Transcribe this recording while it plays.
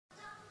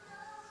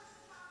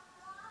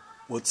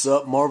What's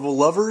up, Marvel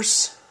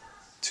lovers?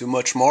 Too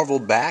Much Marvel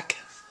back.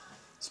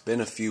 It's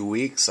been a few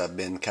weeks. I've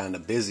been kind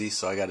of busy,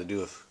 so I got to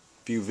do a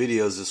few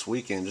videos this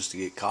weekend just to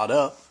get caught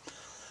up.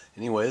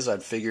 Anyways,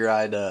 I'd figure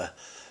I'd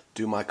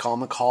do my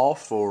comic haul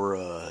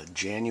for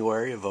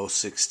January of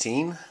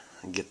 2016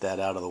 and get that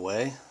out of the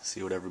way,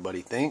 see what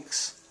everybody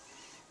thinks.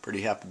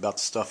 Pretty happy about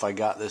the stuff I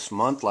got this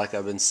month. Like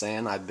I've been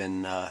saying, I've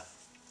been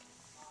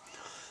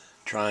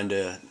trying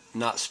to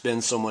not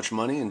spend so much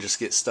money and just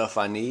get stuff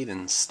I need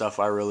and stuff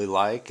I really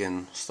like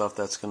and stuff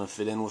that's going to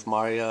fit in with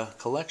my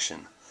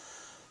collection.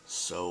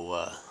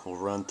 So we'll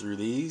run through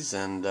these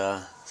and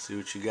see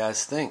what you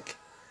guys think.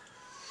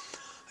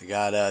 I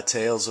got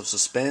Tales of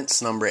Suspense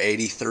number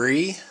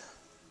 83,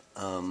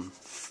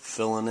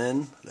 filling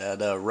in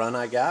that run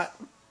I got.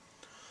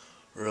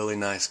 Really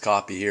nice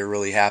copy here,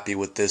 really happy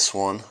with this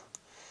one.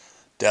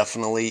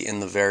 Definitely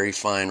in the very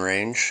fine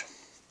range.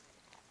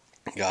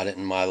 Got it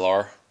in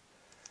Mylar.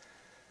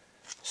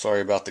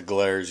 Sorry about the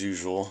glare as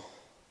usual.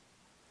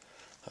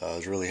 I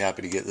was really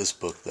happy to get this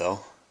book though.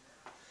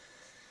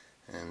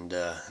 And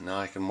now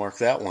I can mark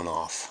that one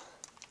off.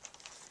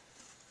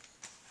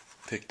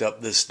 Picked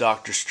up this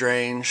Doctor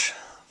Strange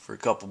for a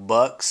couple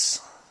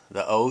bucks.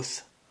 The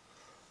Oath,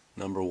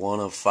 number 1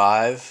 of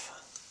 5.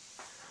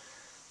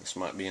 This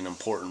might be an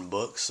important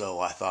book, so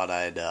I thought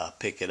I'd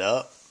pick it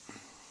up.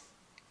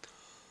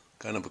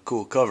 Kind of a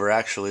cool cover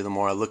actually, the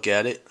more I look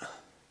at it.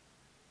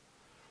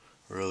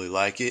 Really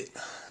like it.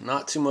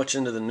 Not too much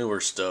into the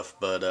newer stuff,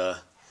 but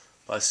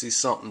if I see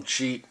something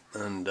cheap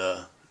and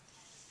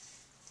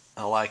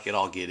I like it,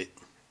 I'll get it.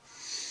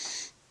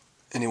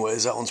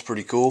 Anyways, that one's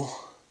pretty cool.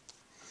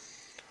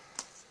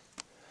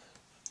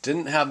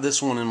 Didn't have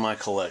this one in my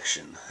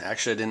collection.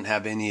 Actually, I didn't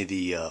have any of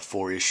the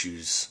 4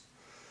 issues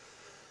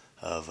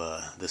of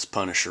this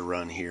Punisher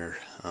run here.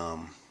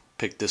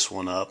 Picked this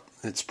one up.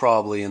 It's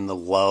probably in the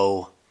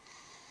low,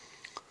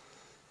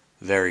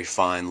 very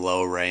fine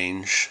low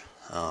range.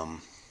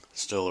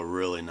 Still a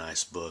really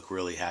nice book.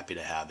 Really happy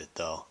to have it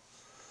though.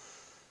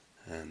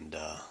 And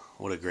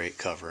what a great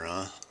cover,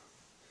 huh?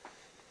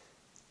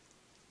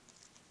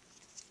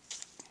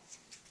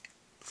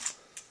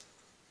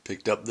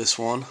 Picked up this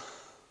one.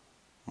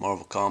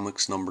 Marvel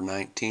Comics number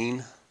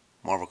 19.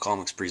 Marvel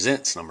Comics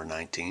Presents number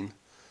 19.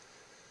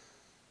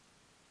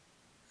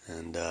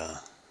 And I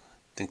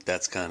think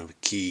that's kind of a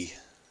key.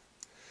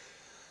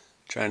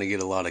 Trying to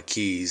get a lot of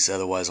keys,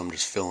 otherwise I'm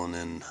just filling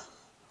in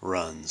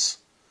runs.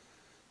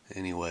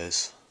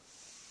 Anyways,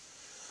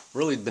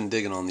 really been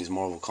digging on these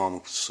Marvel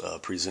Comics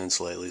Presents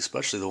lately,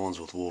 especially the ones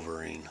with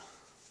Wolverine.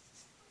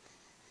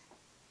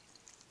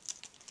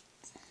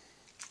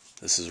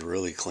 This is a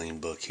really clean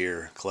book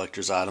here.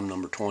 Collector's item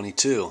number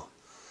 22.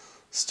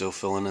 Still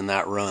filling in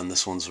that run.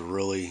 This one's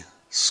really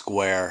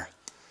square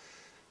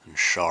and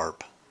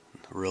sharp.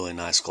 Really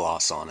nice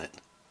gloss on it.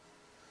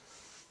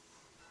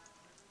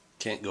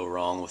 Can't go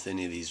wrong with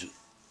any of these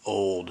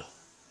old,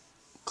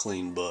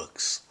 clean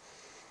books.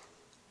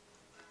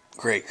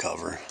 Great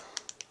cover.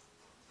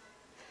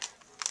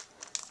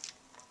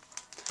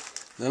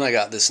 Then I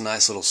got this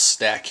nice little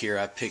stack here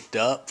I picked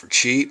up for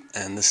cheap,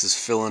 and this is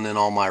filling in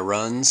all my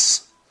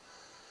runs.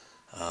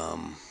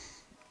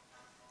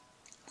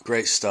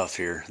 Great stuff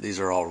here. These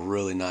are all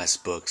really nice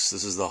books.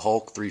 This is the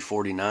Hulk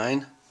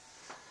 349.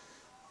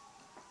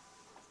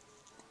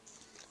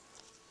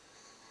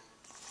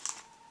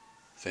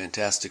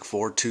 Fantastic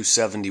Four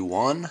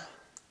 271.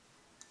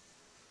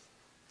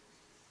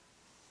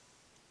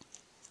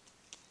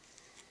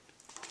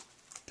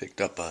 Picked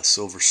up a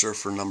Silver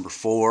Surfer number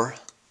 4.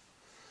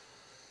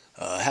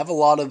 I have a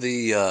lot of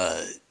the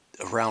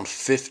around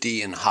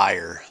 50 and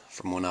higher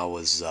from when I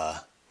was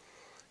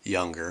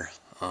younger.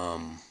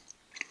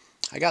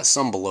 I got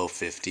some below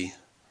 50.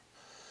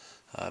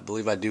 I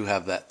believe I do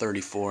have that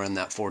 34 and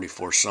that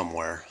 44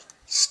 somewhere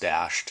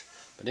stashed.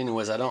 But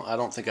anyways, I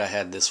don't think I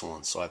had this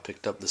one, so I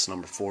picked up this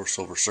number 4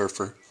 Silver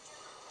Surfer.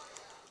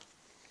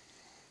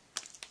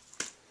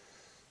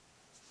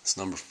 It's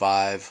number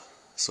 5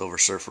 Silver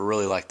Surfer.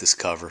 Really like this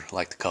cover.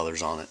 Like the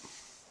colors on it.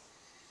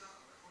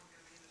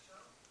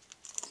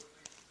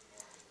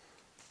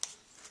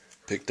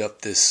 Picked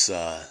up this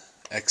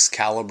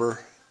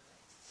Excalibur.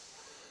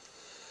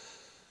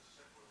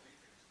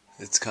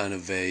 It's kind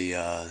of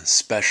a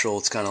special.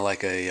 It's kind of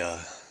like a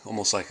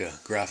almost like a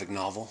graphic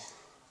novel.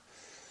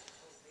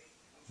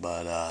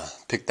 But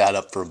picked that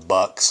up for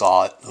 $1.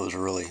 Saw it. It was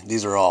really.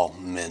 These are all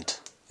mint.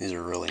 These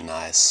are really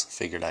nice.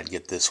 Figured I'd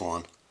get this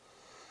one.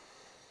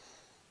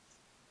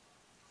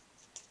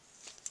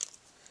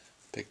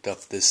 Picked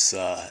up this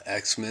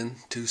X-Men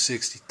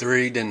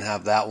 263. Didn't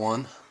have that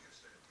one,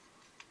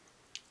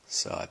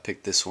 so I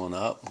picked this one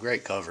up.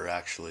 Great cover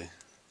actually.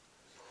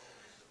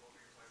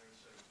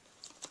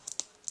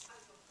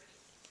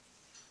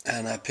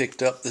 And I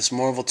picked up this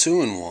Marvel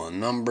 2-in-1,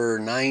 number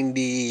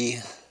 90.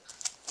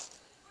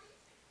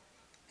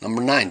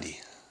 Number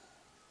 90.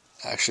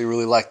 I actually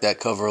really like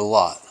that cover a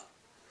lot.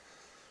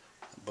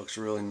 That book's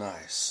really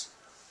nice.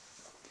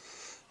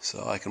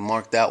 So I can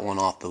mark that one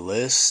off the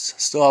list.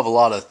 Still have a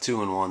lot of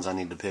 2-in-1s I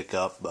need to pick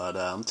up, but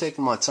I'm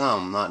taking my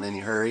time. I'm not in any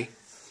hurry.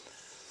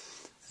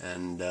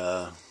 and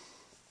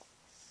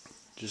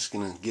just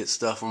gonna get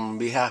stuff I'm gonna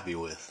be happy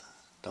with.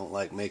 Don't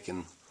like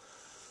making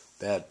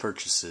bad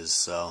purchases,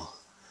 so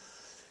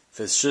if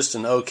it's just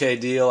an okay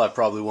deal, I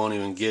probably won't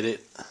even get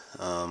it.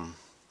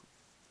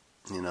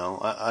 You know,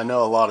 I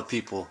know a lot of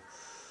people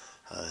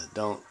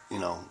don't, you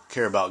know,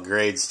 care about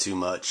grades too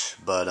much,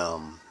 but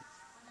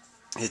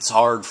it's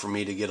hard for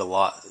me to get a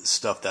lot of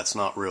stuff that's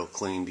not real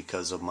clean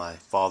because of my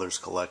father's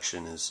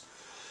collection. Is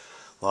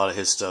a lot of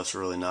his stuff's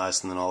really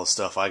nice, and then all the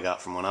stuff I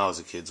got from when I was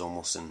a kid's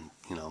almost in,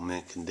 you know,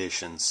 mint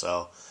condition.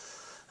 So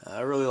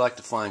I really like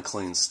to find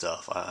clean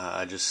stuff.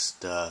 I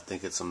just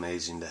think it's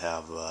amazing to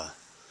have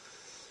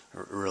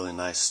really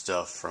nice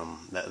stuff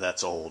from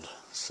that's old.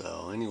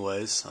 So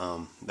anyways,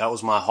 that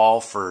was my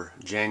haul for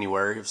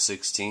January of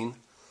 16.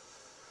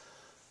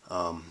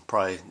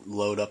 Probably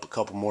load up a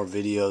couple more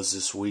videos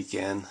this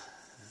weekend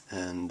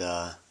and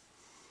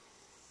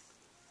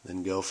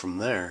then go from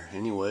there.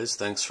 Anyways,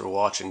 thanks for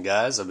watching,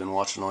 guys. I've been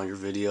watching all your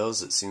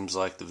videos. It seems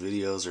like the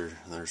videos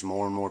there's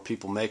more and more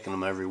people making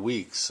them every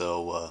week,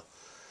 so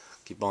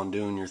keep on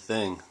doing your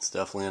thing. It's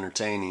definitely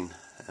entertaining,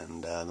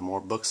 and the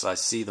more books I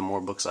see, the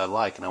more books I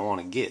like and I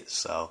want to get.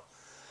 So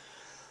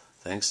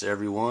thanks to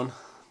everyone.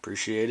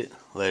 Appreciate it.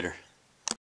 Later.